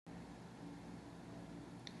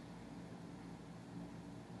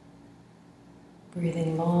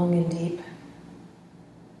Breathing long and deep.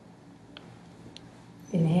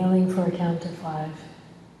 Inhaling for a count of 5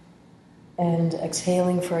 and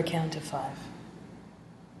exhaling for a count of 5.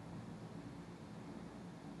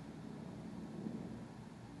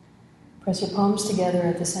 Press your palms together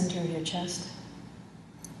at the center of your chest,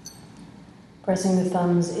 pressing the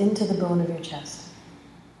thumbs into the bone of your chest.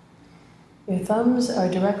 Your thumbs are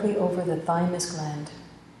directly over the thymus gland,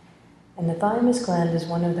 and the thymus gland is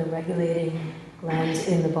one of the regulating glands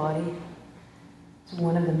in the body. It's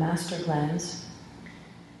one of the master glands.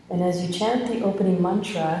 And as you chant the opening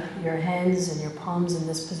mantra, your hands and your palms in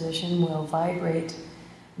this position will vibrate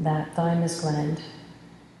that thymus gland,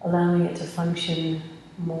 allowing it to function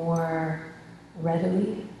more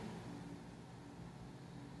readily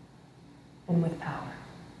and with power.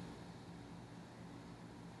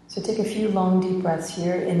 So take a few long deep breaths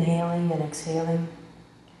here, inhaling and exhaling.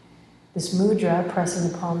 This mudra,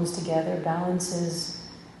 pressing the palms together, balances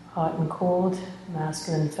hot and cold,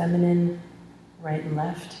 masculine and feminine, right and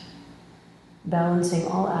left, balancing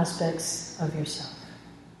all aspects of yourself.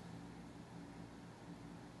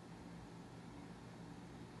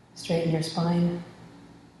 Straighten your spine.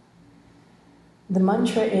 The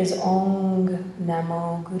mantra is Om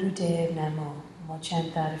Namo Gurudev Namo. We'll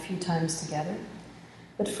chant that a few times together.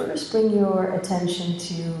 But first bring your attention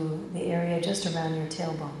to the area just around your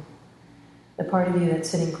tailbone, the part of you that's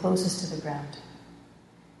sitting closest to the ground.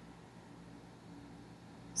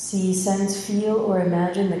 See, sense, feel, or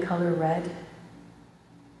imagine the color red,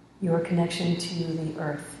 your connection to the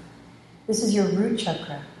earth. This is your root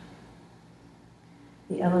chakra.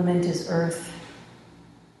 The element is earth.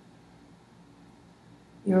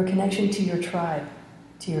 Your connection to your tribe,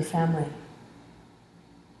 to your family.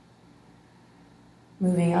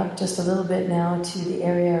 Moving up just a little bit now to the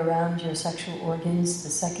area around your sexual organs, the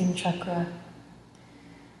second chakra.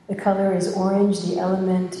 The color is orange, the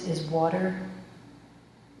element is water.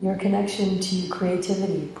 Your connection to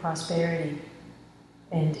creativity, prosperity,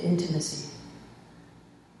 and intimacy.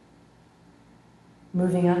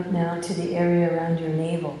 Moving up now to the area around your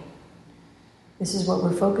navel. This is what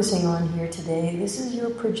we're focusing on here today. This is your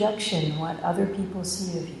projection, what other people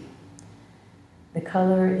see of you. The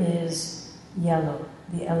color is yellow.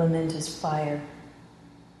 The element is fire.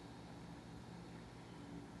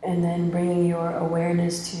 And then bringing your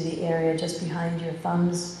awareness to the area just behind your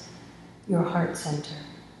thumbs, your heart center,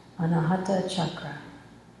 Anahata chakra.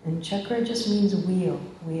 And chakra just means wheel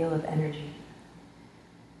of energy.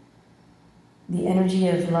 The energy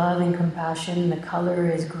of love and compassion. The color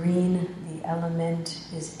is green. The element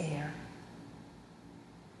is air.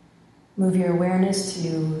 Move your awareness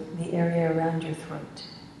to the area around your throat.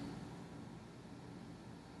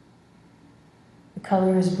 The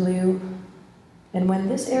color is blue. And when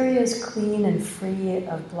this area is clean and free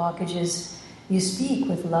of blockages, you speak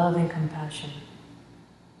with love and compassion.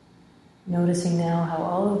 Noticing now how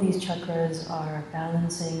all of these chakras are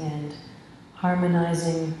balancing and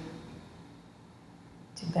harmonizing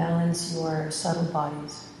to balance your subtle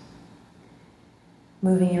bodies.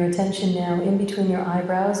 Moving your attention now in between your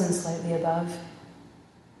eyebrows and slightly above.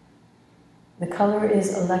 The color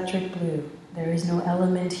is electric blue. There is no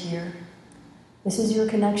element here. This is your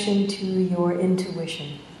connection to your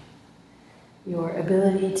intuition, your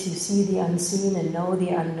ability to see the unseen and know the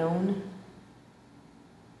unknown.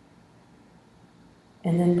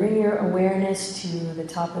 And then bring your awareness to the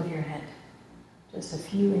top of your head, just a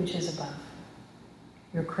few inches above,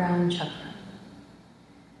 your crown chakra.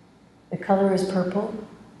 The color is purple.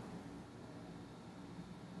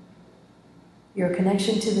 Your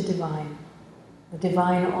connection to the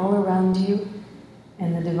divine all around you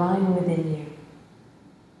and the divine within you.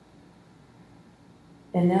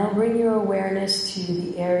 And now bring your awareness to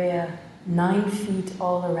the area 9 feet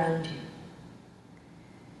all around you.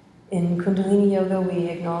 In Kundalini Yoga, we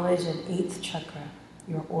acknowledge an 8th chakra,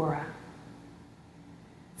 your aura.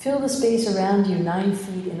 Fill the space around you 9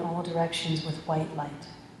 feet in all directions with white light.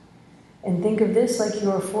 And think of this like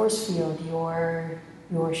your force field, your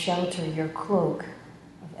shelter, your cloak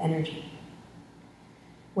of energy.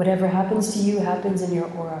 Whatever happens to you happens in your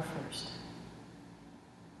aura first.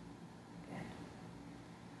 Good.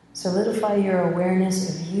 Solidify your awareness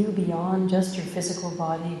of you beyond just your physical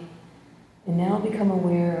body. And now become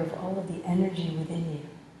aware of all of the energy within you.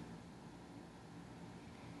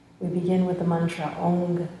 We begin with the mantra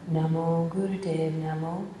Om Namo Gurudev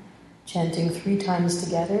Namo, chanting 3 times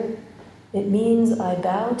together. It means I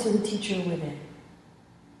bow to the teacher within.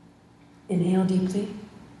 Inhale deeply.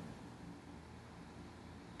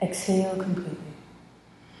 Exhale completely.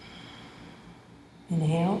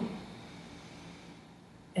 Inhale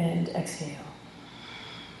and exhale.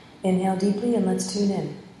 Inhale deeply and let's tune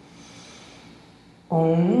in.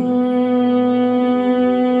 Om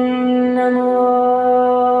Namo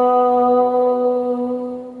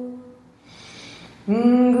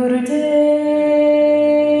Gurudev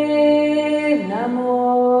Namo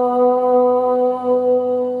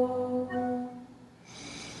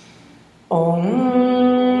Om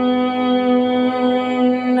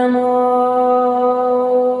Namo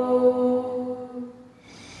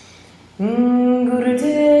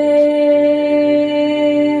Gurudev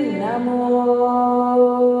Namo.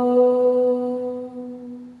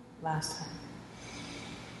 Last time.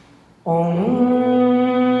 Om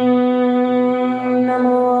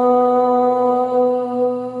Namo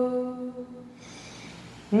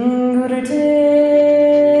Gurudev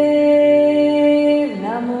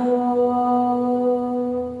Namo.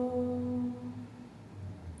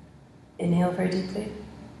 Inhale very deeply.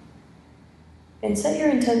 And set your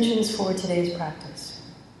intentions for today's practice.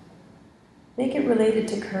 Make it related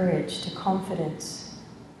to courage, to confidence,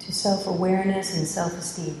 to self-awareness and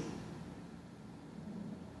self-esteem.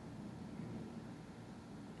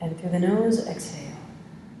 And through the nose, exhale.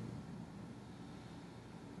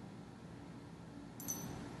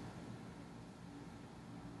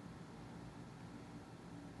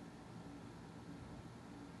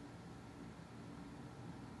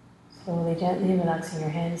 Slowly, gently relaxing your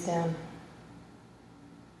hands down.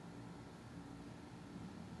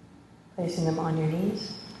 Placing them on your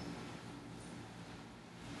knees.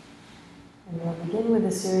 And we'll begin with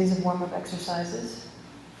a series of warm-up exercises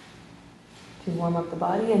to warm up the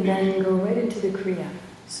body and then go right into the Kriya.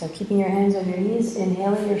 So keeping your hands on your knees,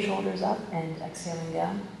 inhaling your shoulders up and exhaling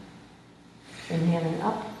down. Inhaling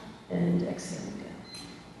up and exhaling down.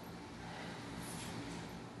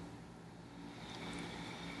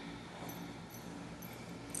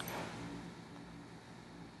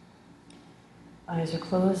 Eyes are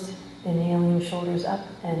closed, inhaling shoulders up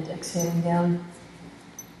and exhaling down.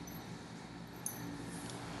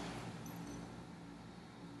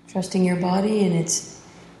 Trusting your body and its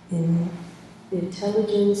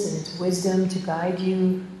intelligence and its wisdom to guide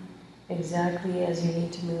you exactly as you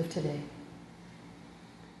need to move today.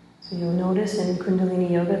 So you'll notice in Kundalini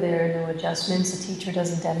Yoga there are no adjustments, the teacher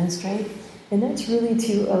doesn't demonstrate, and that's really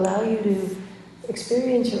to allow you to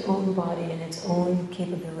experience your own body and its own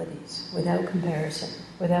capabilities without comparison,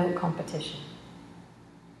 without competition.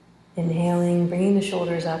 Inhaling, bringing the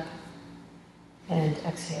shoulders up, and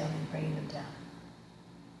exhaling, bringing them down.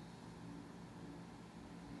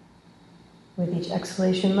 With each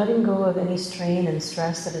exhalation, letting go of any strain and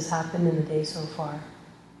stress that has happened in the day so far.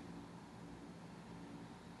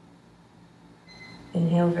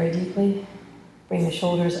 Inhale very deeply, bring the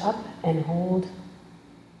shoulders up and hold.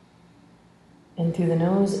 And through the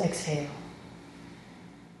nose, exhale.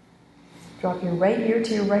 Drop your right ear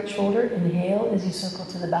to your right shoulder. Inhale as you circle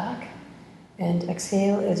to the back. And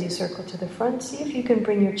exhale as you circle to the front. See if you can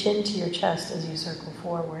bring your chin to your chest as you circle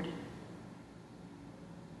forward.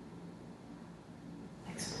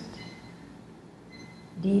 Excellent.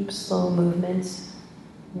 Deep, slow movements.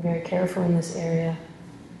 Be very careful in this area.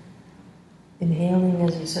 Inhaling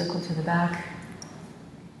as you circle to the back.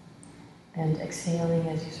 And exhaling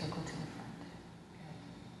as you circle to the front.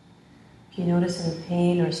 If you notice any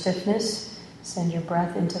pain or stiffness, send your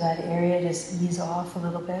breath into that area, just ease off a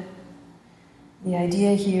little bit. The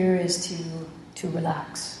idea here is to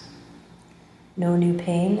relax. No new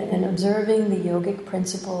pain, and observing the yogic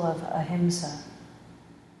principle of ahimsa,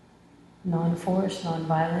 non-force,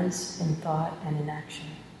 non-violence in thought and in action,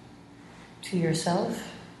 to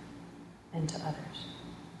yourself and to others.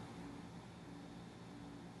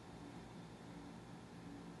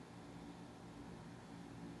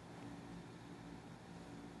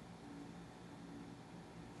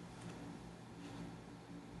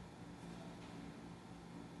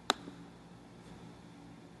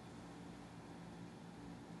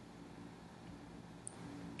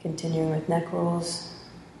 Continuing with neck rolls.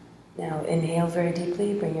 Now inhale very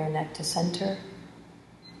deeply, bring your neck to center.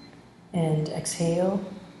 And exhale,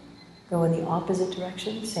 go in the opposite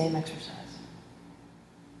direction, same exercise.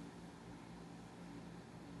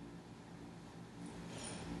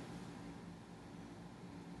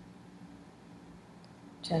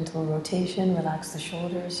 Gentle rotation, relax the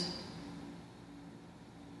shoulders.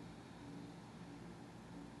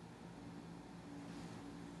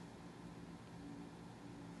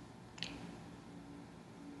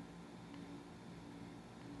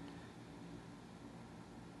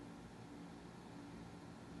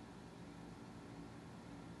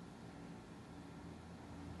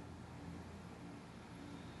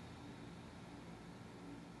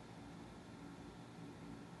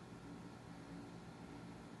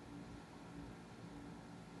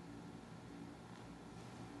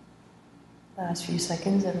 Last few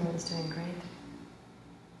seconds, everyone's doing great.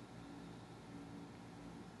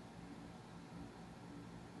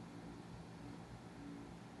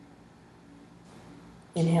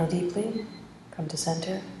 Inhale deeply, come to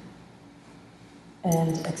center,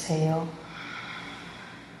 and exhale.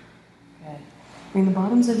 Okay. Bring the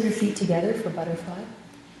bottoms of your feet together for butterfly.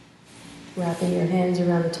 Wrapping your hands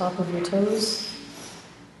around the top of your toes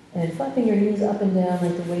and flapping your knees up and down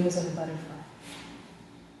like the wings of a butterfly.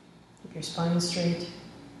 Keep your spine straight,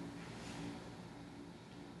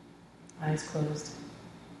 eyes closed.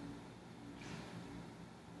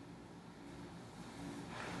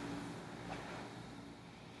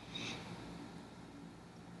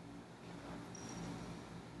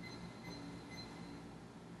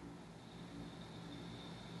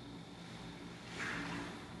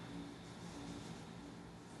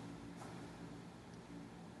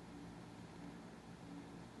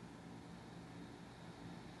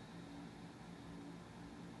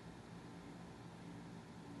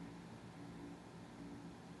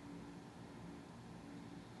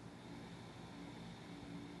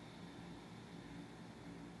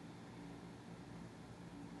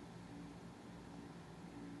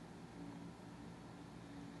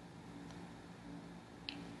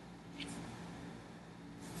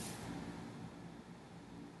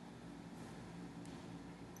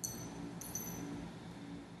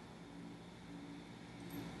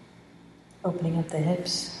 Opening up the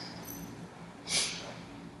hips,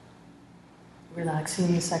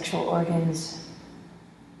 relaxing the sexual organs.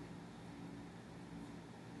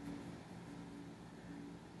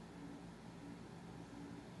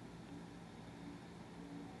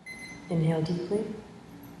 Inhale deeply,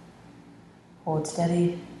 hold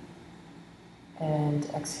steady, and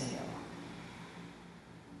exhale.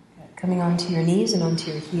 Okay. Coming onto your knees and onto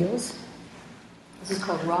your heels. This is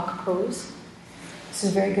called rock pose. This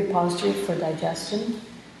is a very good posture for digestion.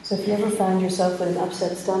 So if you ever found yourself with an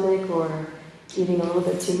upset stomach or eating a little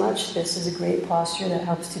bit too much, this is a great posture that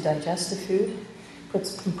helps to digest the food,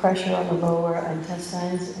 puts some pressure on the lower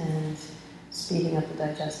intestines and speeding up the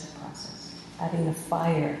digestive process. Adding the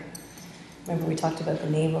fire. Remember we talked about the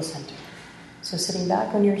navel center. So sitting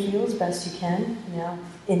back on your heels best you can. Now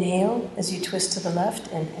inhale as you twist to the left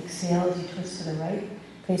and exhale as you twist to the right.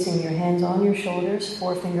 Placing your hands on your shoulders,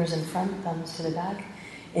 4 fingers in front, thumbs to the back.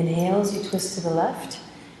 Inhale as you twist to the left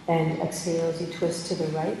and exhale as you twist to the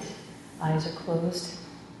right. Eyes are closed.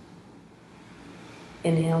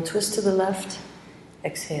 Inhale, twist to the left.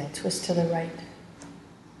 Exhale, twist to the right.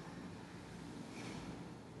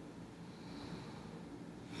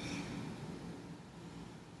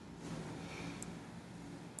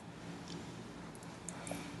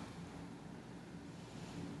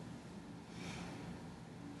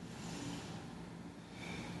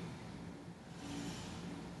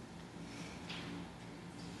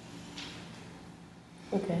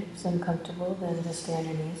 Okay, if it's uncomfortable, then just stay on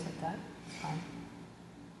your knees like that. It's fine.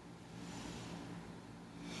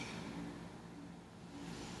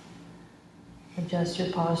 Adjust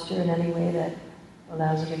your posture in any way that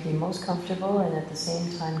allows you to be most comfortable and at the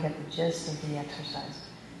same time get the gist of the exercise.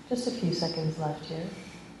 Just a few seconds left here.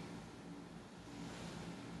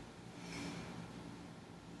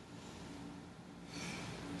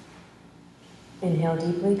 Inhale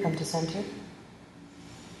deeply, come to center.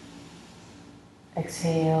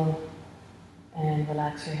 Exhale and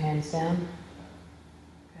relax your hands down.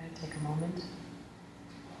 Okay, take a moment.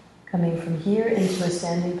 Coming from here into a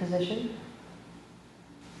standing position.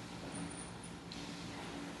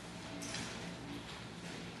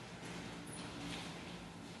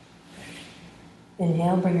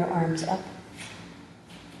 Inhale, bring your arms up.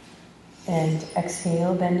 And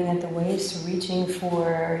exhale, bending at the waist, reaching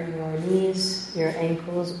for your knees, your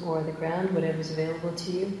ankles, or the ground, whatever's available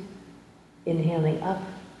to you. Inhaling up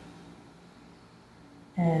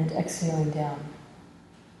and exhaling down.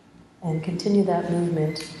 And continue that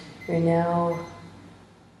movement. You're now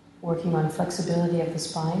working on flexibility of the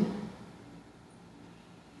spine,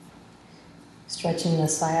 stretching the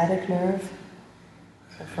sciatic nerve.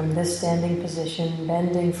 So from this standing position,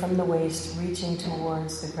 bending from the waist, reaching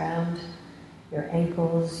towards the ground, your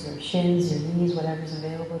ankles, your shins, your knees, whatever's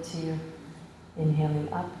available to you.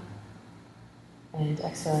 Inhaling up and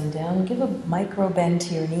exhaling down. Give a micro bend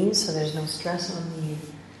to your knees so there's no stress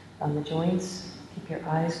on the joints. Keep your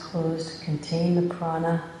eyes closed, contain the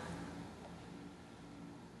prana.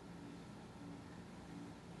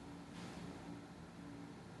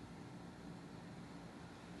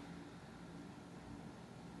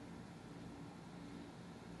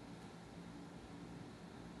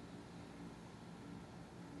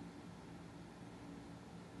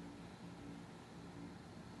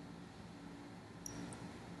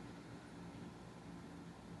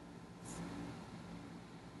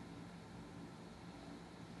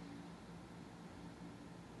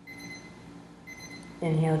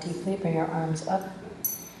 Inhale deeply, bring your arms up,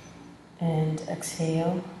 and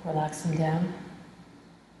exhale, relax them down.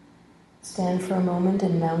 Stand for a moment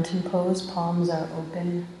in mountain pose, palms are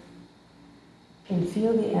open, and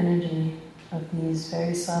feel the energy of these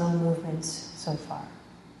very subtle movements so far.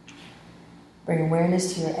 Bring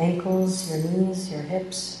awareness to your ankles, your knees, your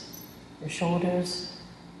hips, your shoulders,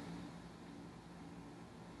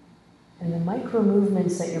 and the micro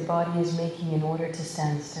movements that your body is making in order to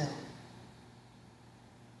stand still.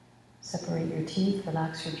 Separate your teeth,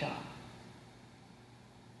 relax your jaw.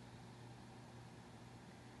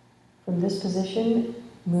 From this position,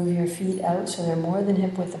 move your feet out so they're more than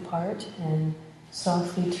hip width apart and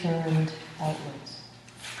softly turned outwards.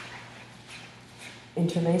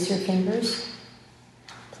 Interlace your fingers.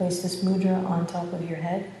 Place this mudra on top of your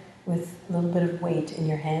head with a little bit of weight in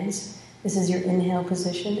your hands. This is your inhale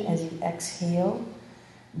position. As you exhale,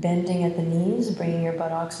 bending at the knees, bringing your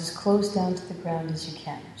buttocks as close down to the ground as you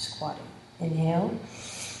can, squatting. Inhale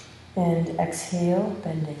and exhale,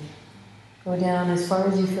 bending. Go down as far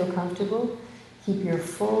as you feel comfortable. Keep your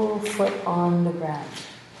full foot on the ground.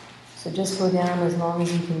 So just go down as long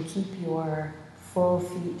as you can keep your full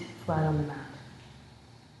feet flat on the mat.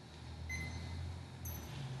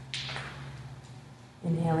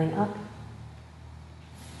 Inhaling up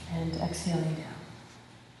and exhaling down.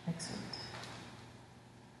 Excellent.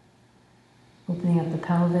 Opening up the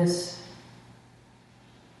pelvis.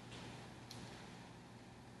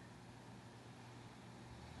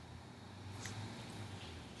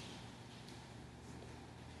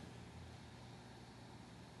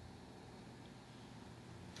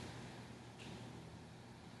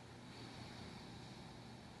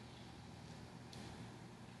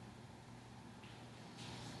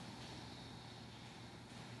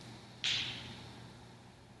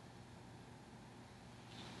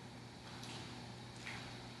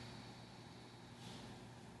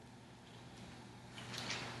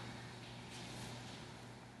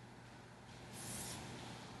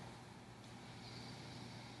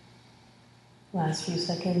 Last few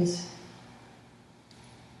seconds.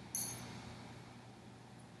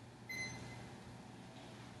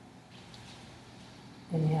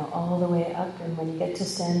 Inhale all the way up, and when you get to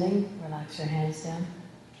standing, relax your hands down.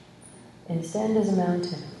 And stand as a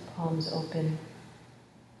mountain, palms open.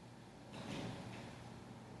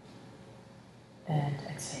 And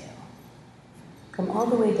exhale. Come all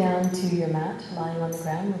the way down to your mat, lying on the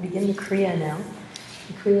ground. We'll begin the Kriya now.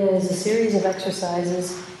 The Kriya is a series of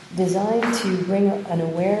exercises designed to bring an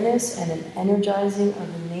awareness and an energizing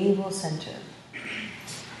of the navel center.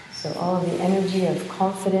 So all of the energy of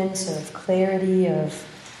confidence, of clarity, of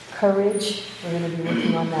courage, we're going to be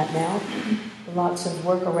working on that now. Lots of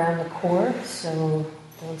work around the core, so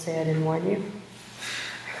don't say I didn't warn you.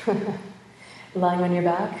 Lying on your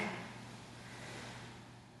back.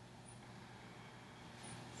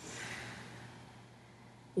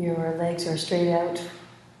 Your legs are straight out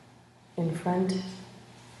in front.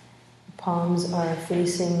 Palms are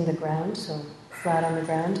facing the ground, so flat on the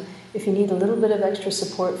ground. If you need a little bit of extra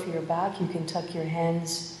support for your back, you can tuck your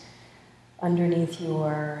hands underneath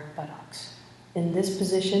your buttocks. In this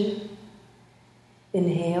position,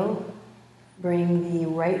 inhale, bring the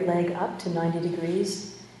right leg up to 90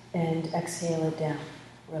 degrees and exhale it down,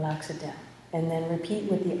 relax it down. And then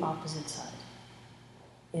repeat with the opposite side.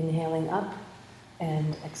 Inhaling up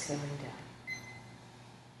and exhaling down.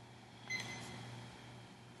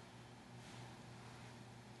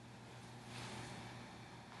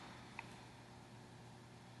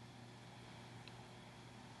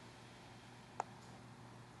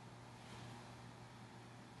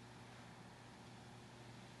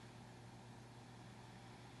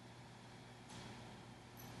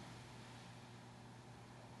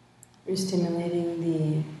 You're stimulating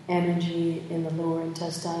the energy in the lower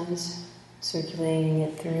intestines, circulating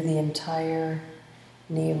it through the entire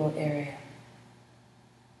navel area.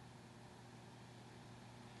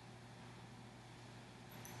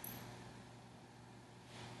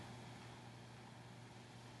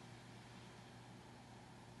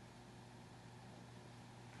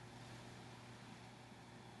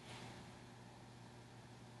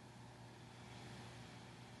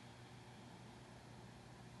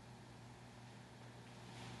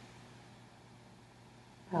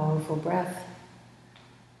 Powerful breath.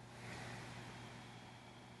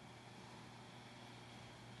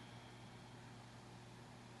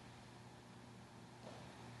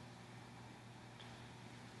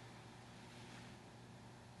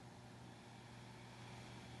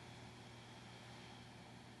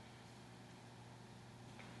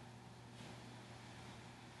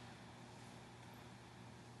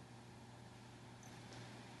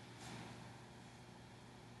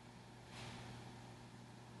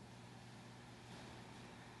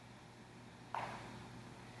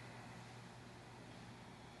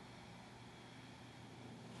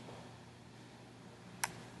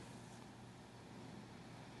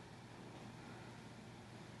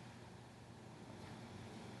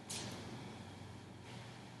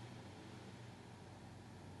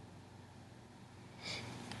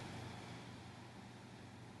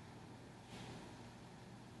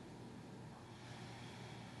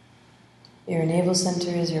 Your navel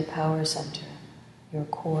center is your power center, your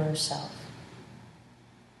core self.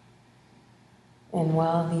 And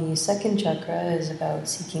while the second chakra is about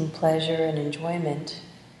seeking pleasure and enjoyment,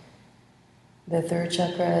 the third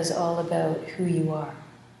chakra is all about who you are.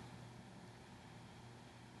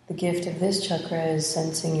 The gift of this chakra is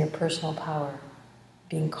sensing your personal power,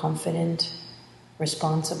 being confident,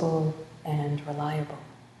 responsible, and reliable.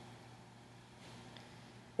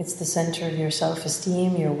 It's the center of your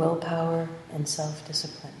self-esteem, your willpower, and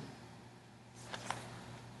self-discipline.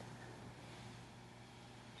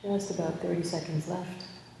 Just about 30 seconds left.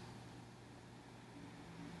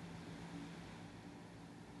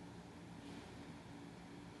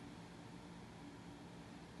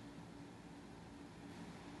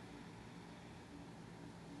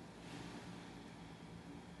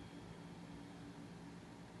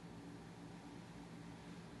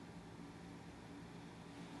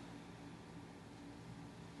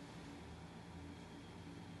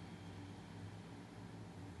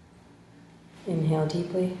 Inhale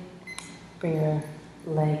deeply, bring your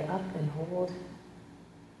leg up and hold.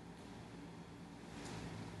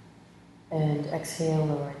 And exhale,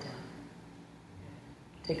 lower it down.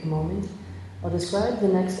 Take a moment. I'll describe the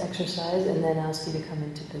next exercise and then ask you to come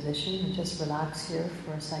into position and just relax here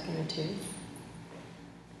for a second or two.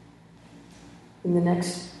 In the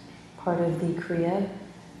next part of the Kriya,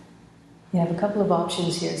 you have a couple of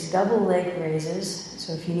options here. It's double leg raises.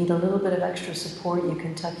 So if you need a little bit of extra support, you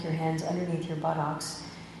can tuck your hands underneath your buttocks.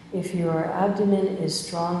 If your abdomen is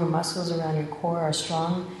strong, your muscles around your core are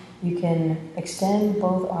strong, you can extend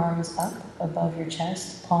both arms up above your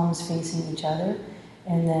chest, palms facing each other,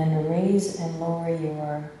 and then raise and lower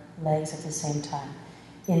your legs at the same time.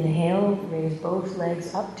 Inhale, raise both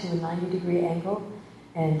legs up to a 90-degree angle,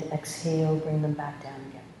 and exhale, bring them back down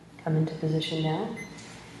again. Come into position now.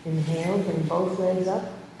 Inhale, bring both legs up,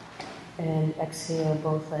 and exhale,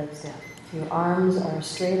 both legs down. If your arms are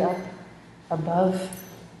straight up above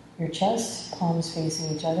your chest, palms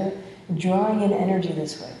facing each other, drawing in energy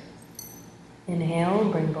this way. Inhale,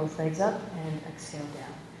 bring both legs up, and exhale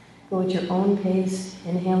down. Go at your own pace,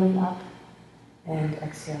 inhaling up and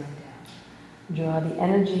exhaling down. Draw the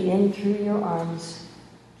energy in through your arms,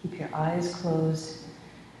 keep your eyes closed,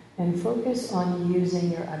 and focus on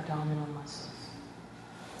using your abdominal muscles.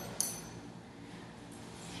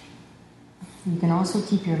 You can also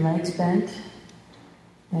keep your legs bent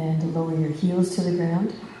and lower your heels to the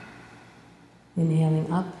ground,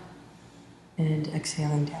 inhaling up and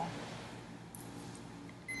exhaling down.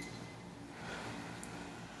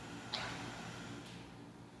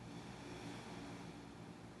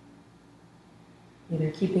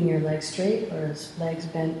 Either keeping your legs straight or legs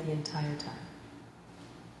bent the entire time.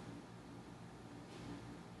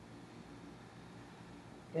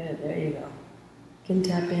 Good, there you go. You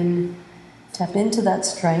can tap into that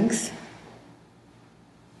strength.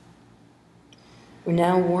 We're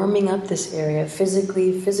now warming up this area,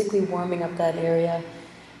 physically warming up that area.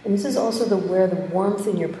 And this is also where the warmth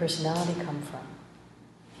in your personality come from.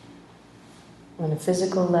 On a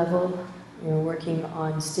physical level, you're working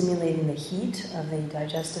on stimulating the heat of the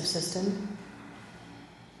digestive system.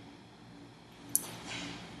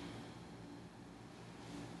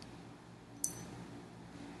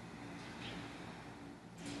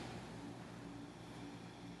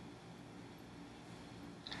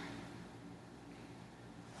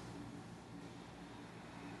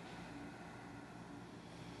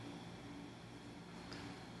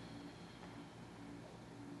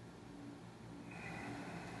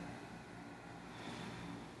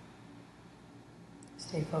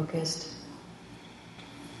 Stay focused.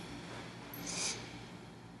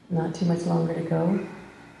 Not too much longer to go.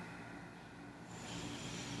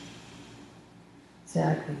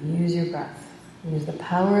 Exactly. Use your breath. Use the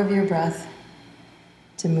power of your breath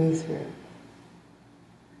to move through.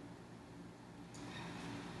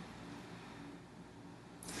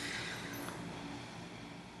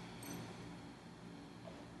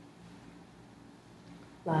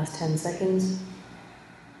 Last 10 seconds.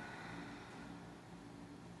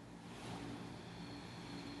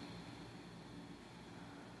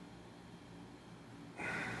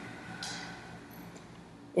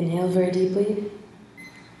 Inhale very deeply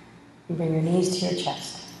and bring your knees to your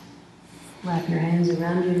chest. Wrap your hands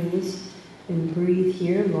around your knees and breathe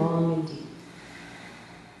here long and deep.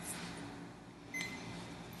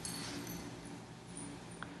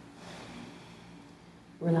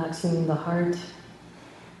 Relaxing the heart,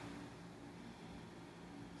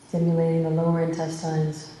 stimulating the lower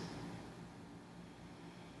intestines.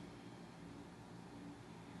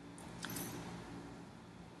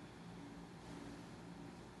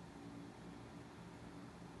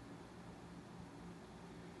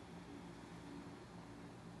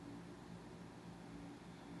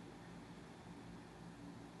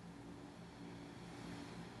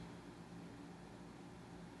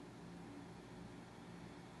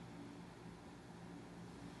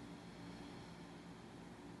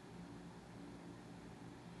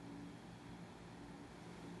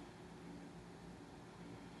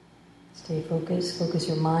 Stay focused, focus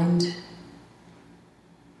your mind.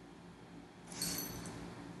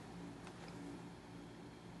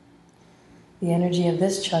 The energy of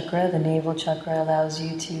this chakra, the navel chakra, allows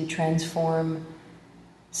you to transform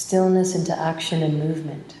stillness into action and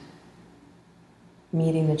movement,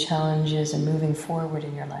 meeting the challenges and moving forward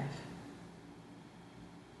in your life.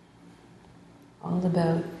 All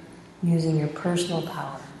about using your personal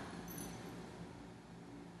power.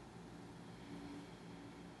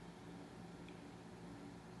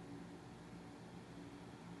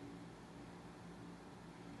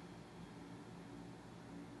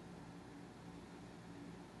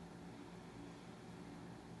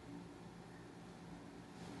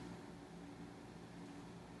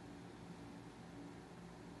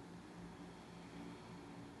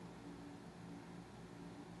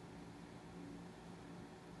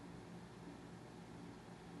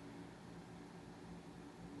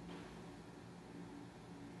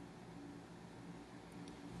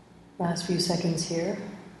 Last few seconds here.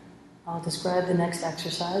 I'll describe the next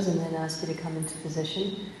exercise and then ask you to come into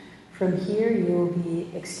position. From here, you will be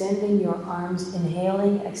extending your arms,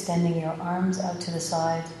 inhaling, extending your arms out to the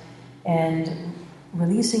side, and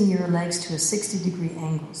releasing your legs to a 60-degree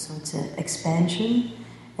angle. So it's an expansion,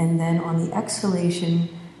 and then on the exhalation,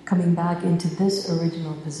 coming back into this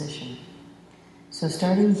original position. So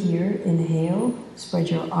starting here, inhale, spread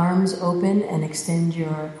your arms open and extend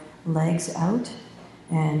your legs out.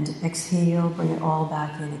 And exhale, bring it all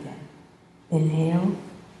back in again. Inhale,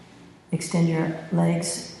 extend your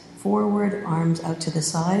legs forward, arms out to the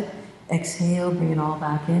side. Exhale, bring it all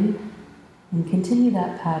back in. And continue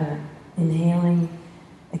that pattern. Inhaling,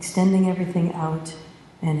 extending everything out.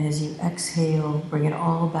 And as you exhale, bring it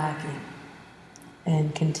all back in.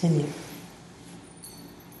 And continue.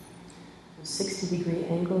 60-degree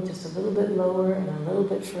angle, just a little bit lower and a little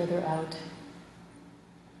bit further out.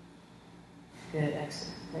 Good,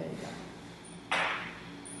 excellent. There you go.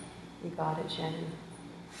 You got it, Shannon.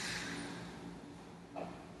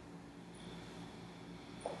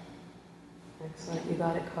 Excellent, you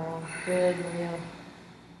got it, Carl. Good, Maria.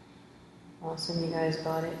 Awesome, you guys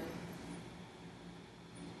got it.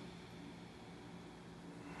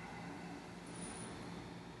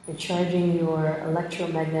 You're charging your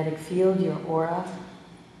electromagnetic field, your aura.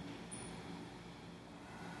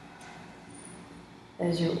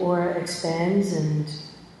 As your aura expands and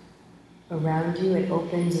around you, it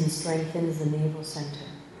opens and strengthens the navel center.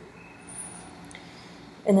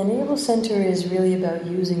 And the navel center is really about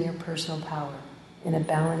using your personal power in a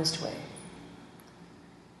balanced way.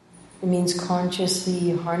 It means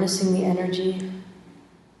consciously harnessing the energy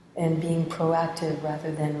and being proactive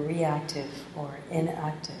rather than reactive or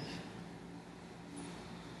inactive.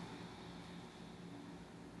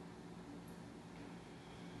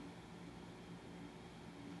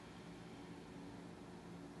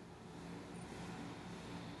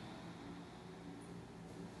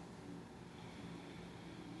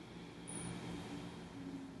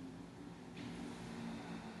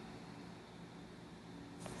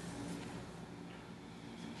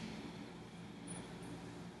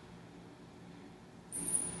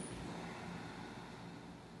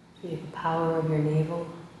 Feel the power of your navel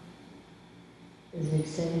as you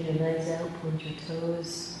extend your legs out, point your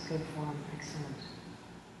toes. Good form, excellent.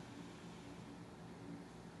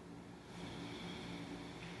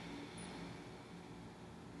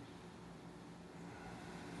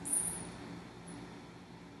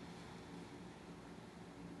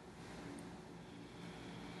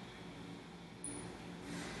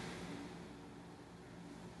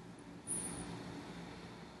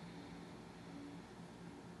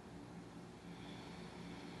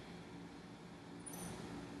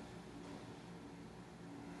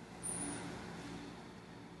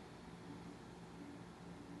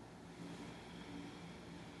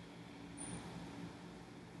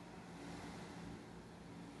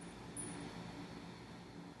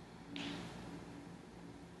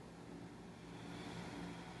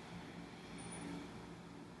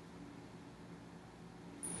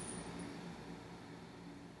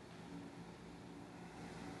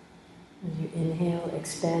 As you inhale,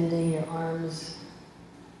 expanding your arms,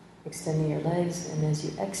 extending your legs, and as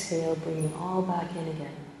you exhale, bringing all back in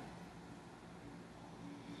again.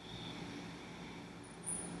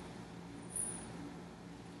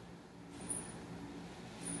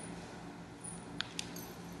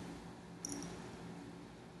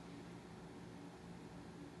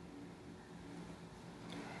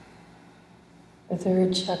 The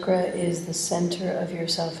third chakra is the center of your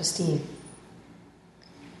self-esteem.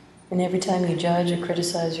 And every time you judge or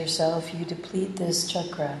criticize yourself, you deplete this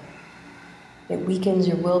chakra. It weakens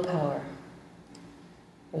your willpower.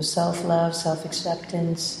 So self-love,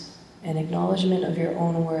 self-acceptance, and acknowledgement of your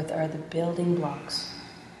own worth are the building blocks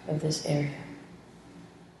of this area.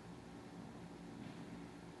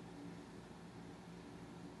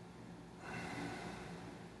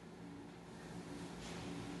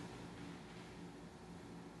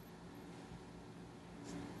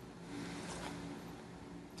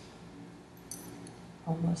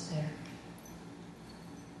 Almost there.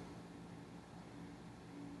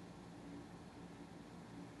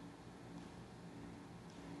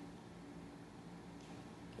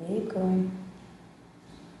 Keep going.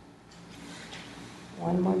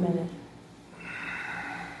 1 more minute.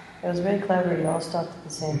 It was very clever, you all stopped at the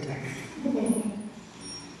same time.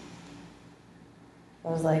 It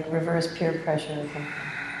was like reverse peer pressure or something.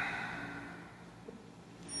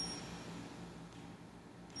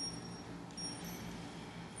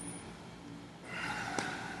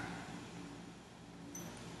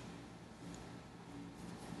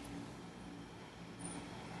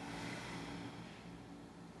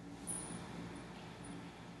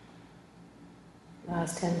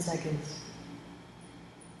 Last 10 seconds.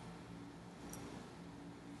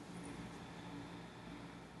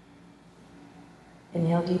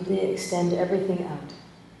 Inhale deeply, extend everything out.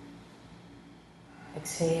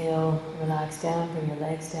 Exhale, relax down, bring your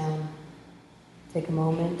legs down. Take a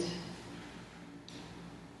moment.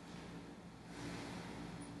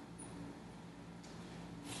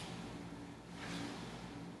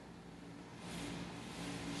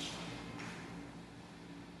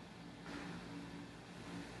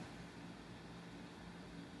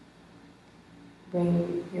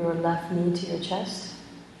 Bring your left knee to your chest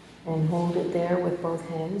and hold it there with both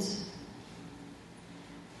hands.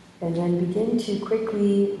 And then begin to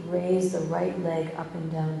quickly raise the right leg up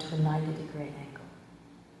and down to a 90-degree angle.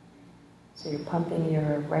 So you're pumping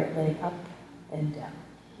your right leg up and down.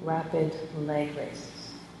 Rapid leg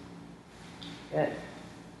raises. Good.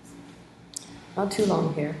 Not too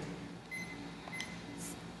long here.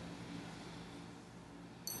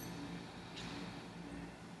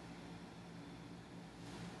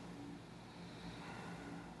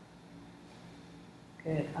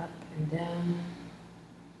 Good, up and down.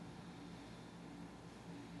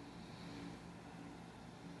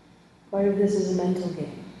 Part of this is a mental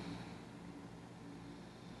game.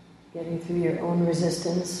 Getting through your own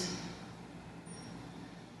resistance.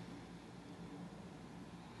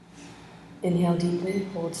 Inhale deeply,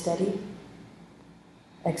 hold steady.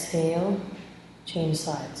 Exhale, change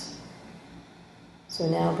sides. So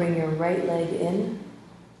now bring your right leg in,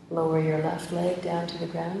 lower your left leg down to the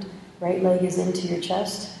ground. Right leg is into your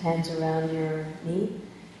chest, hands around your knee.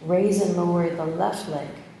 Raise and lower the left leg.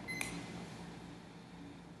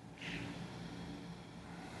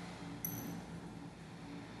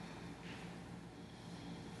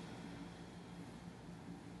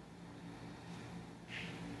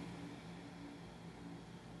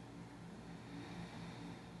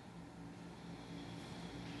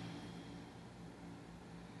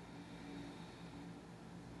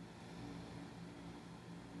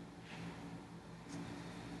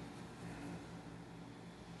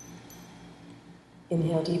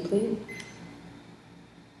 Inhale deeply.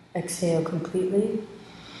 Exhale completely.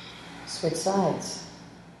 Switch sides.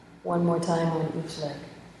 1 more time on each leg.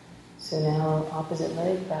 So now opposite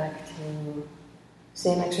leg back to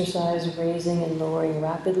same exercise, raising and lowering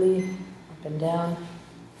rapidly, up and down.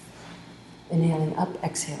 Inhaling up,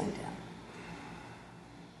 exhaling down.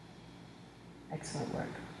 Excellent work.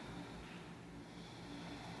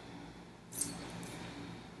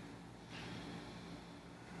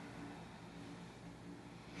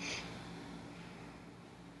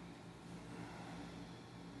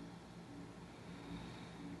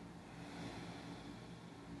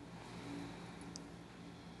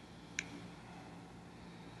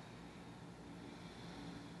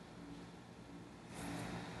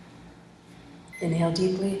 Inhale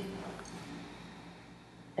deeply.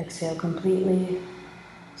 Exhale completely.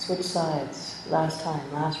 Switch sides. Last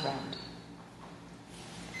time, last round.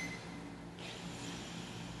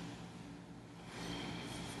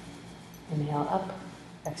 Inhale up,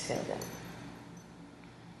 exhale down.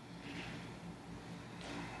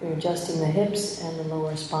 We're adjusting the hips and the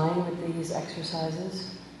lower spine with these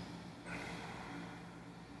exercises.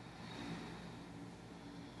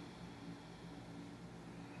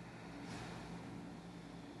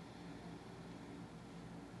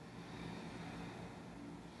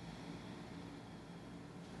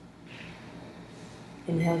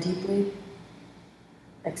 Inhale deeply,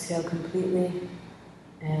 exhale completely,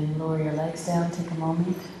 and lower your legs down. Take a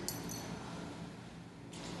moment.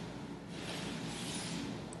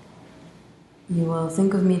 You will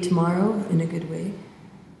think of me tomorrow in a good way.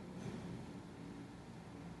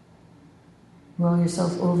 Roll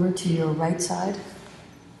yourself over to your right side.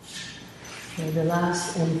 Okay, the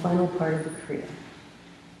last and final part of the Kriya.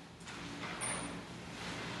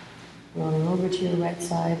 Rolling over to your right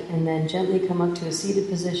side, and then gently come up to a seated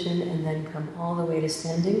position, and then come all the way to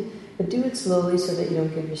standing. But do it slowly so that you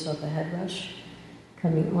don't give yourself a head rush.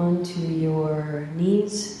 Coming onto your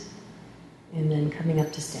knees, and then coming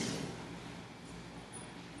up to standing.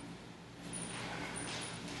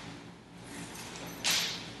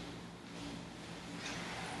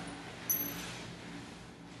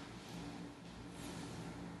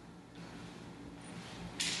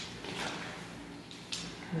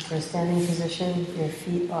 And for a standing position, your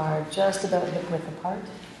feet are just about hip width apart.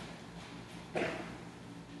 Good.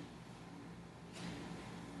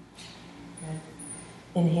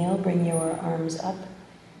 Inhale, bring your arms up.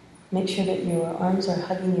 Make sure that your arms are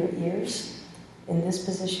hugging your ears. In this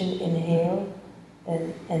position, inhale,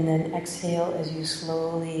 and then exhale as you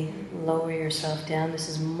slowly lower yourself down. This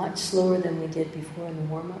is much slower than we did before in the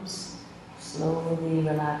warm-ups. Slowly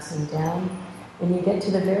relaxing down. When you get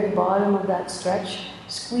to the very bottom of that stretch,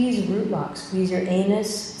 squeeze root lock. Squeeze your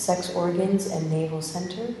anus, sex organs, and navel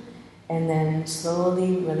center. And then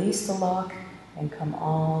slowly release the lock and come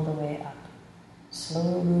all the way up.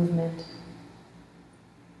 Slow movement.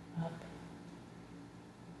 Up.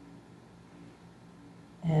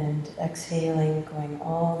 And exhaling, going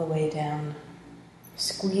all the way down.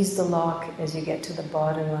 Squeeze the lock as you get to the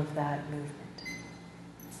bottom of that movement.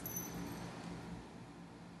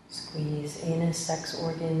 Squeeze anus, sex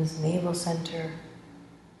organs, navel center,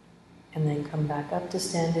 and then come back up to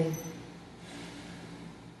standing.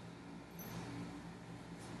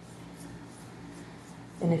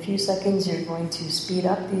 In a few seconds, you're going to speed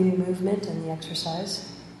up the movement and the exercise.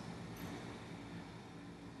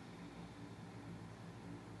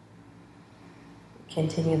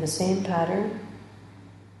 Continue the same pattern.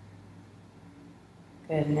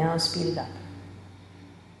 Good, now speed it up.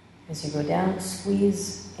 As you go down,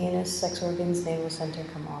 squeeze anus, sex organs, navel center,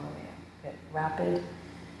 come all the way up. Good, rapid.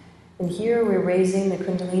 And here we're raising the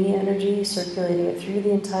Kundalini energy, circulating it through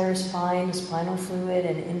the entire spine, the spinal fluid,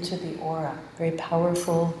 and into the aura. Very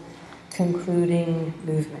powerful, concluding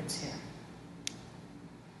movements here.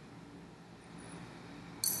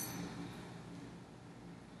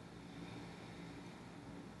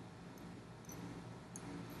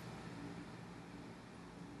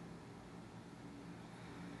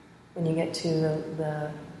 When you get to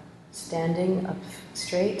the standing up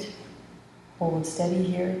straight, hold steady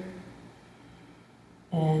here.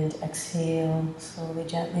 And exhale slowly,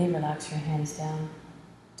 gently, relax your hands down.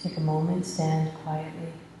 Take a moment, stand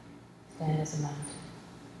quietly, stand as a mountain.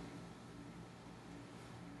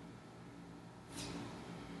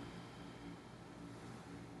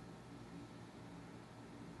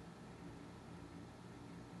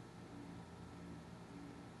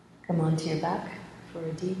 Come onto your back for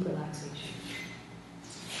a deep relaxation.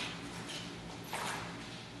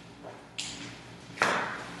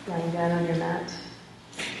 Lying down on your mat.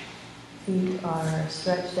 Feet are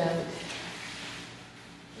stretched out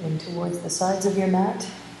and towards the sides of your mat.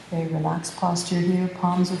 Very relaxed posture here.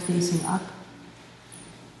 Palms are facing up.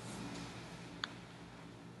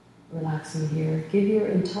 Relaxing here. Give your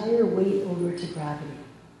entire weight over to gravity.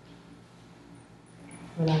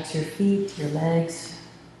 Relax your feet, your legs,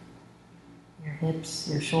 your hips,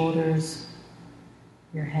 your shoulders,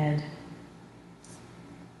 your head.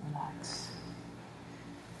 Relax.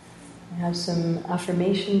 I have some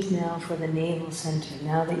affirmations now for the navel center.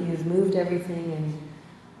 Now that you've moved everything and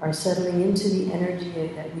are settling into the energy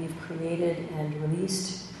that we've created and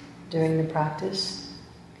released during the practice,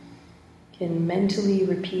 can mentally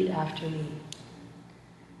repeat after me.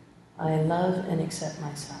 I love and accept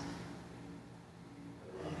myself.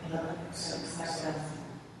 I love and accept myself.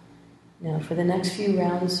 Now for the next few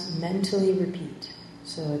rounds, mentally repeat.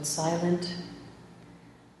 So it's silent.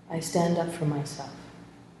 I stand up for myself.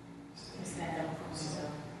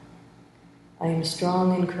 I am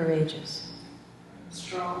strong and courageous.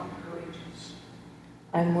 Strong and courageous.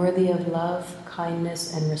 I am worthy of love,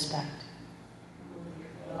 kindness, and respect.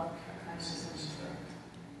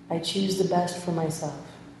 I choose the best for myself.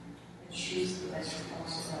 I choose the best for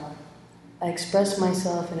myself. I express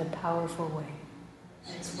myself in a powerful way.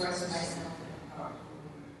 I express myself in a powerful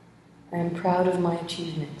way. I am proud of my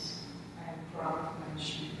achievements. I am proud of my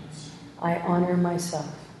achievements. I honor myself.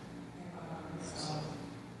 I honor myself.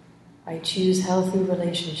 I choose healthy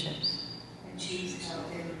relationships. I choose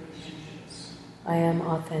healthy relationships. I am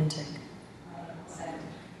authentic. I am authentic.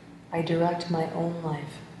 I direct my own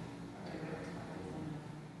life. I direct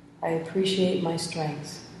my own life. I appreciate my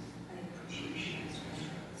strengths. I appreciate my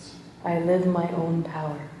strengths. I live my own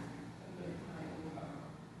power. I live my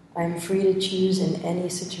I am free to choose in any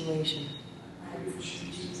situation.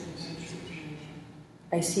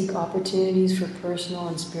 I seek opportunities for personal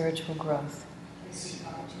and spiritual growth.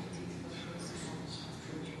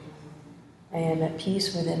 I am at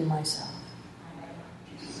peace within myself.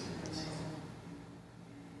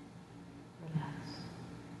 Relax.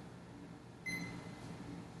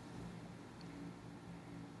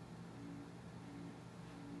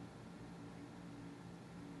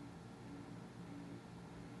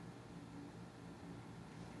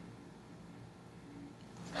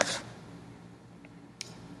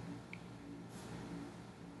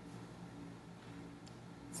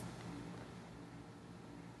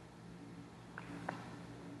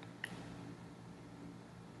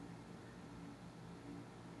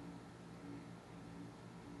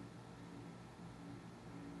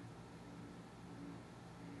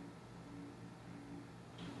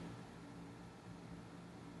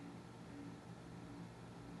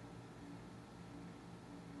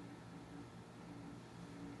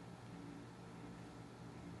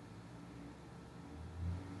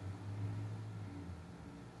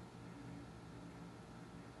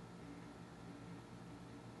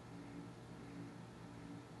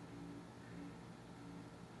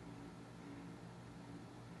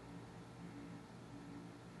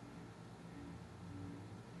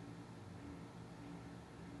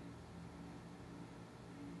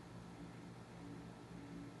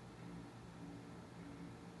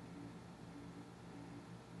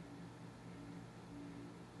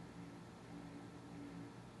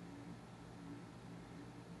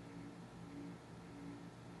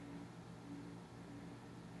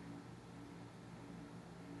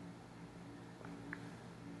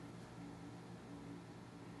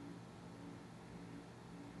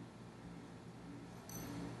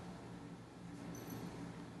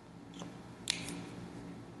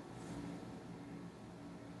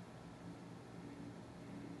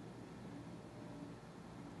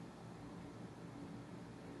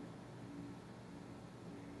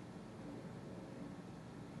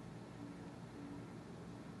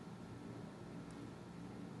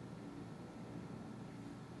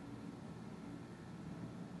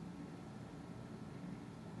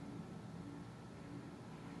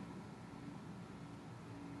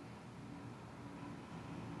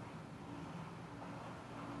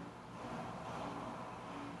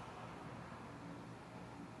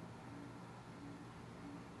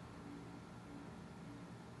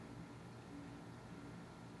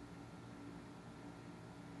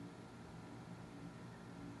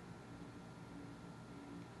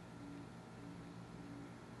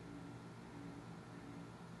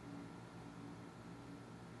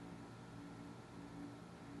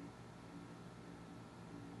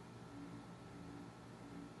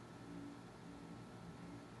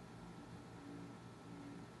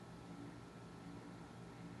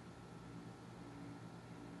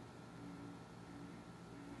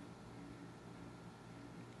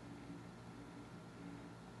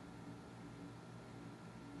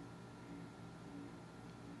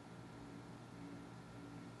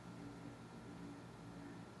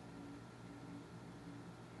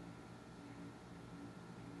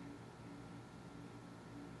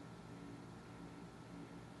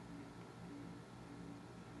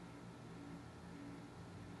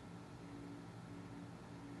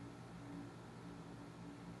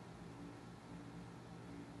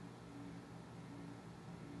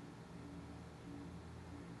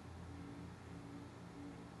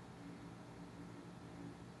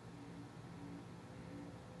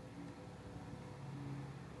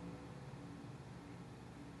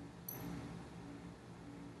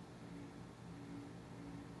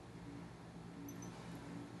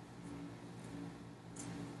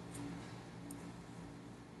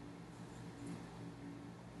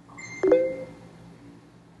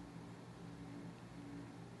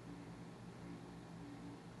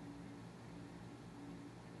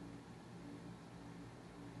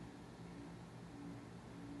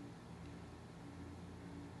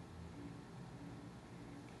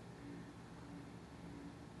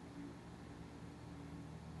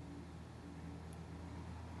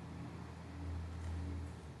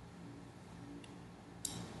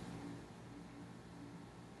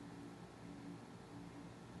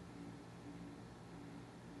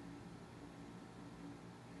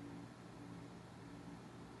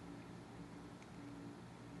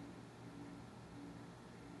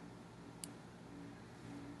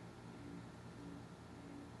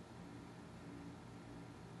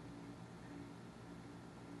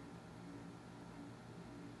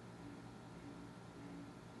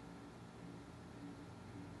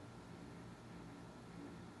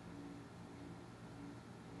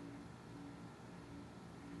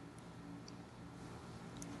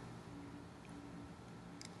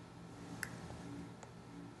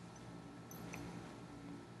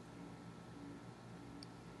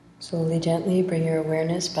 Slowly, gently bring your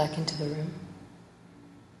awareness back into the room.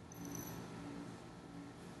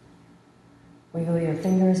 Wiggle your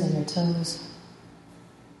fingers and your toes.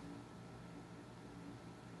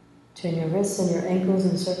 Turn your wrists and your ankles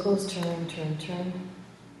in circles. Turn, turn, turn.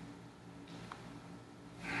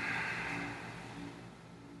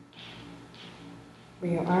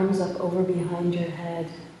 Bring your arms up over behind your head.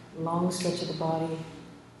 Long stretch of the body.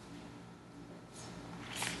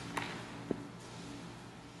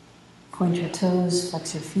 Point your toes,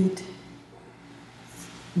 flex your feet.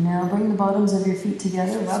 Now bring the bottoms of your feet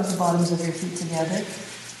together. Rub the bottoms of your feet together.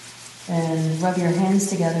 And rub your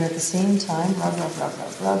hands together at the same time. Rub, rub, rub,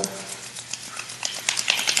 rub, rub.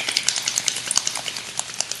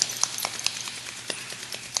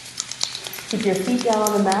 Keep your feet down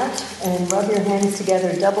on the mat and rub your hands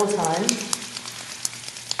together double time,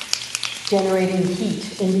 generating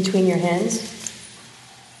heat in between your hands.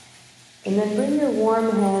 And then bring your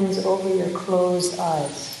warm hands over your closed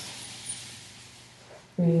eyes,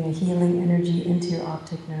 bringing a healing energy into your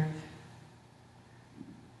optic nerve.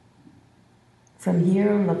 From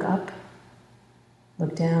here, look up,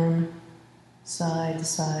 look down, side to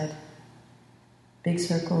side. Big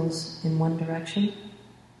circles in one direction,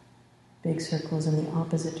 big circles in the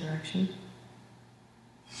opposite direction.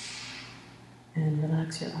 And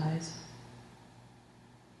relax your eyes.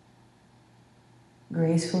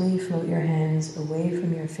 Gracefully float your hands away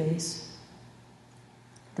from your face.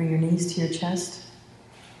 Bring your knees to your chest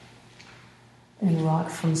and rock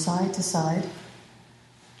from side to side.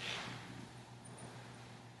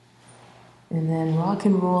 And then rock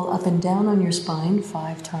and roll up and down on your spine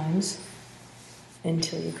 5 times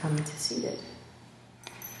until you come to seated.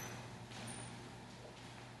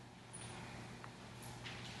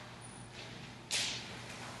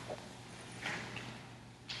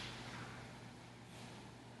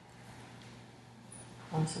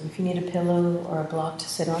 Awesome. If you need a pillow or a block to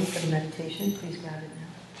sit on for the meditation, please grab it now.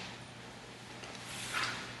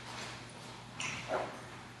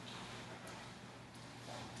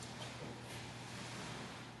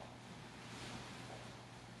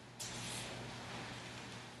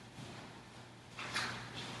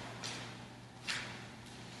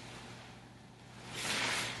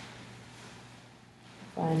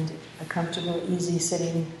 Find a comfortable, easy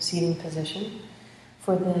seating position.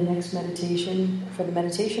 For the next meditation, for the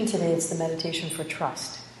meditation today, it's the meditation for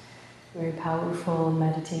trust. Very powerful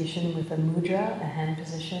meditation with a mudra, a hand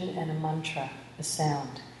position, and a mantra, a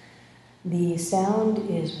sound. The sound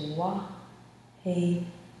is Wa He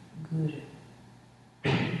Guru.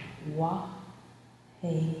 Wa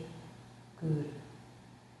He Guru.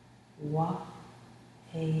 Wa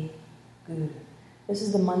He Guru. This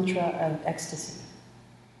is the mantra of ecstasy.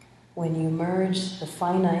 When you merge the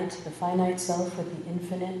finite self with the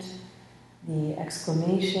infinite, the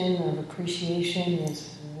exclamation of appreciation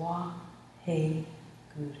is Wa He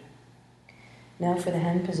Guru. Now for the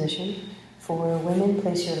hand position. For women,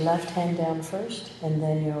 place your left hand down first and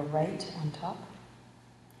then your right on top.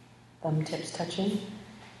 Thumb tips touching.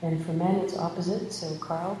 And for men, it's opposite. So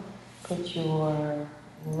Carl, put your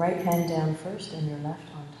right hand down first and your left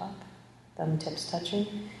on top. Thumb tips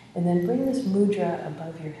touching. And then bring this mudra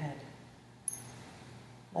above your head,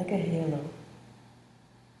 like a halo.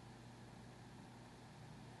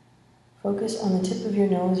 Focus on the tip of your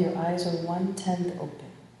nose. Your eyes are 1/10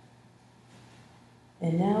 open.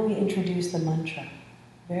 And now we introduce the mantra.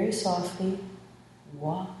 Very softly,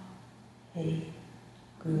 Wa He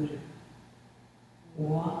Guru.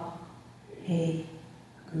 Wa He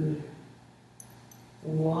Guru.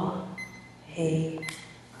 Wa He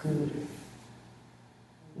Guru.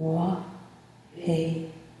 Wa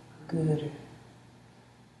He Guru.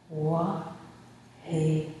 Wa He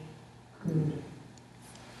Guru.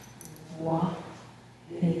 Wa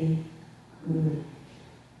He Guru.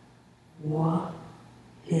 Wa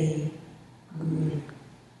He Guru.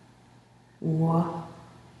 Wa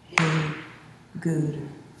He Guru.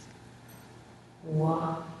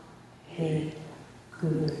 Wa He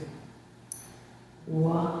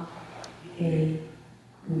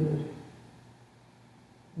Guru.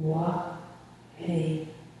 Wa He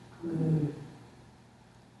Guru.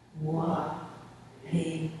 Wa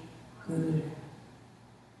He Guru.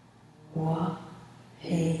 Wa He Guru. Wa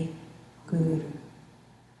He Guru.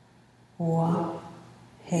 Wa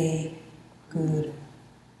He Guru.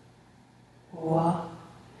 Wa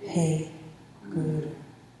He Guru.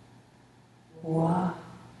 Wa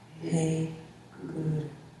He Guru.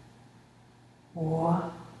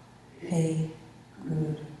 Wa He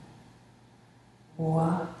Guru.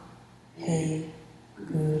 Wa He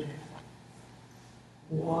Guru.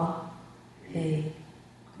 Wa He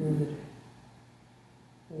Guru.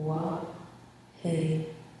 Wa He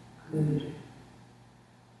Guru.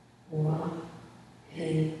 Wa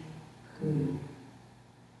He Guru.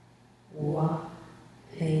 Wa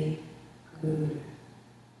He Guru.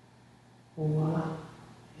 Wa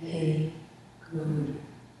He Guru.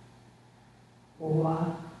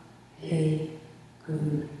 Wa He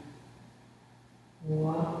Guru.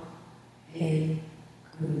 Wa He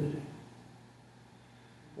Guru.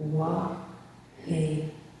 Wa He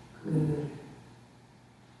Guru.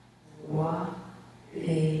 Wa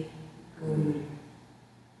He Guru.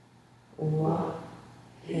 Wa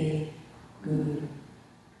He Guru.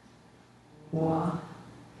 Wa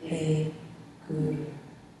He Guru.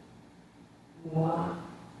 Wa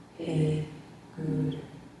He Guru.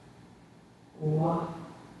 Wa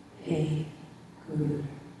He Guru.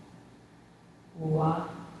 Wa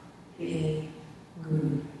He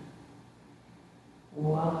Guru.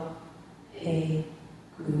 Wa He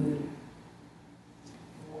Guru.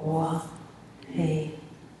 Wa He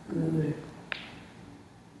Guru.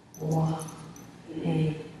 Wa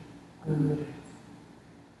He Guru.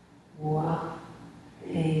 Wa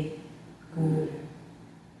He Guru.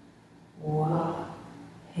 Wa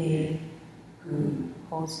He Guru.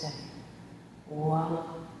 Hold steady. Wa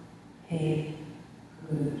He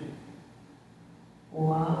Guru.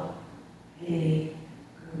 Wa He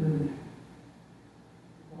Guru.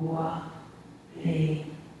 Wa He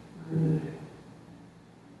Guru.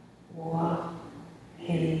 Wa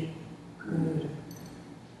He Guru.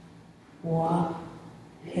 Wa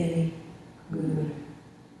He Guru.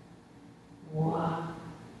 Wa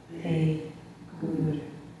He Guru.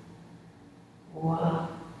 Wa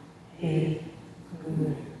He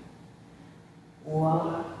Guru.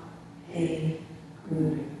 Wa He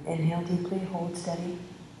Guru. Inhale deeply, hold steady.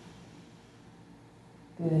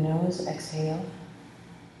 Through the nose, exhale.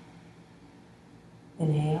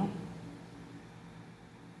 Inhale.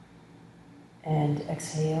 And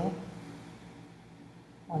exhale.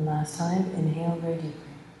 One last time. Inhale very deeply.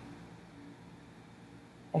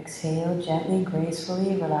 Exhale gently,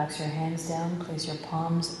 gracefully. Relax your hands down. Place your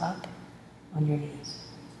palms up on your knees.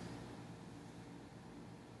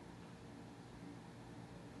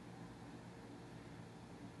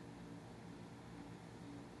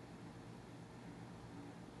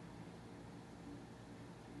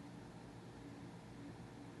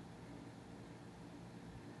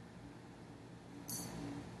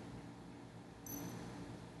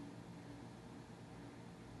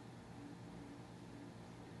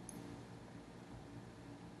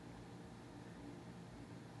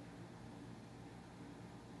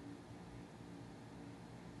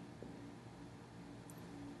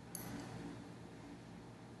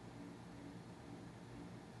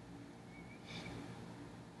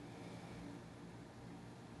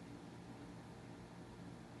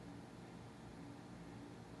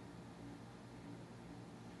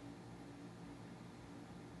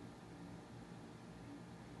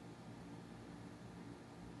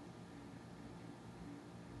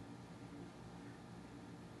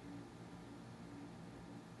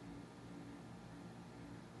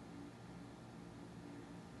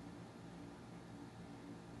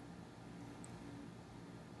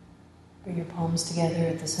 Bring your palms together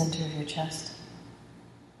at the center of your chest.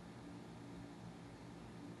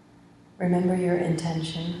 Remember your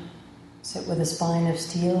intention. Sit with a spine of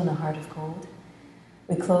steel and a heart of gold.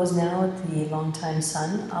 We close now with the long time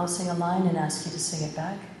sun. I'll sing a line and ask you to sing it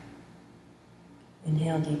back.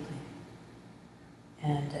 Inhale deeply.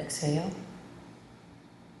 And exhale.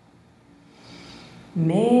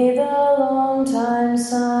 May the long time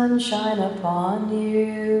sun shine upon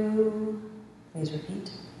you. Please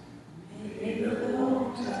repeat. May the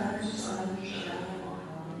long time sun shine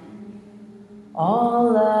upon you.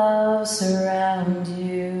 All love surround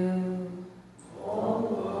you. All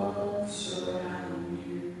love surround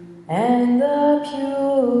you. And the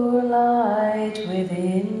pure light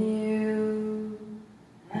within you.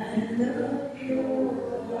 And the pure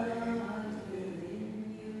light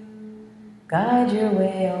within you. Guide your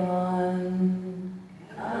way on.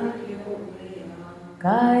 Guide your way on.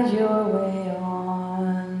 Guide your way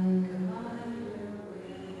on.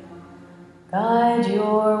 Guide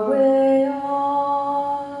your way on.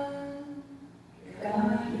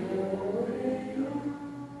 Guide your way on.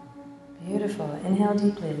 Beautiful. Inhale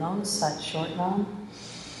deeply. Long sat, short long.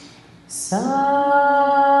 Sat.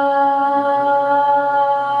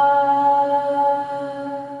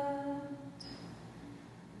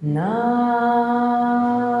 Nam.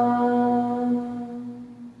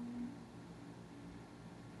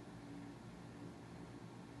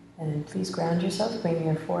 And please ground yourself, bring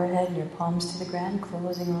your forehead and your palms to the ground,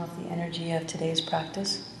 closing off the energy of today's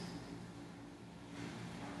practice.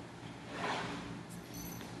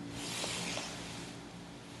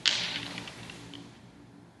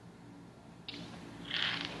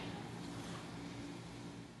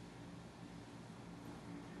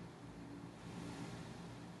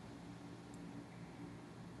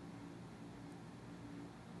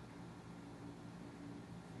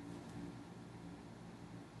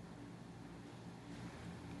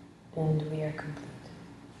 and we are complete.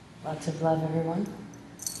 Lots of love, everyone.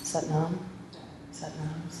 Satnam,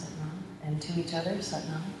 Satnam, Satnam. And to each other,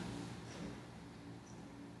 Satnam.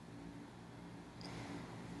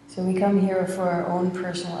 So we come here for our own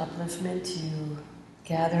personal upliftment, to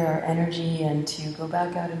gather our energy and to go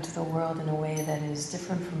back out into the world in a way that is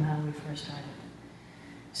different from how we first started.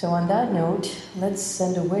 So on that note, let's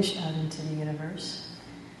send a wish out into the universe.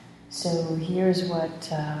 So here's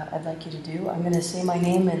what I'd like you to do. I'm going to say my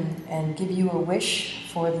name and give you a wish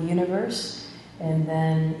for the universe, and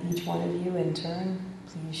then each one of you in turn,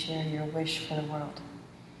 please share your wish for the world.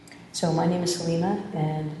 So my name is Selena,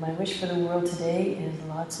 and my wish for the world today is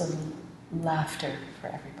lots of laughter for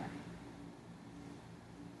everybody.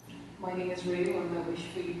 My name is Rachel, and my wish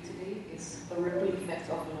for you today is a ripple effect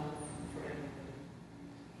of love for everybody.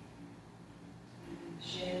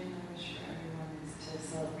 Sharon, my wish for everyone is to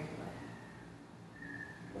celebrate life.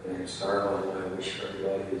 My name is Carl, and my wish for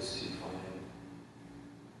everybody is to find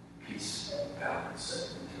peace,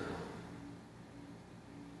 balance, internally.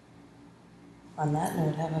 On that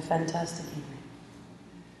note, have a fantastic evening.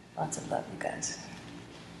 Lots of love, you guys.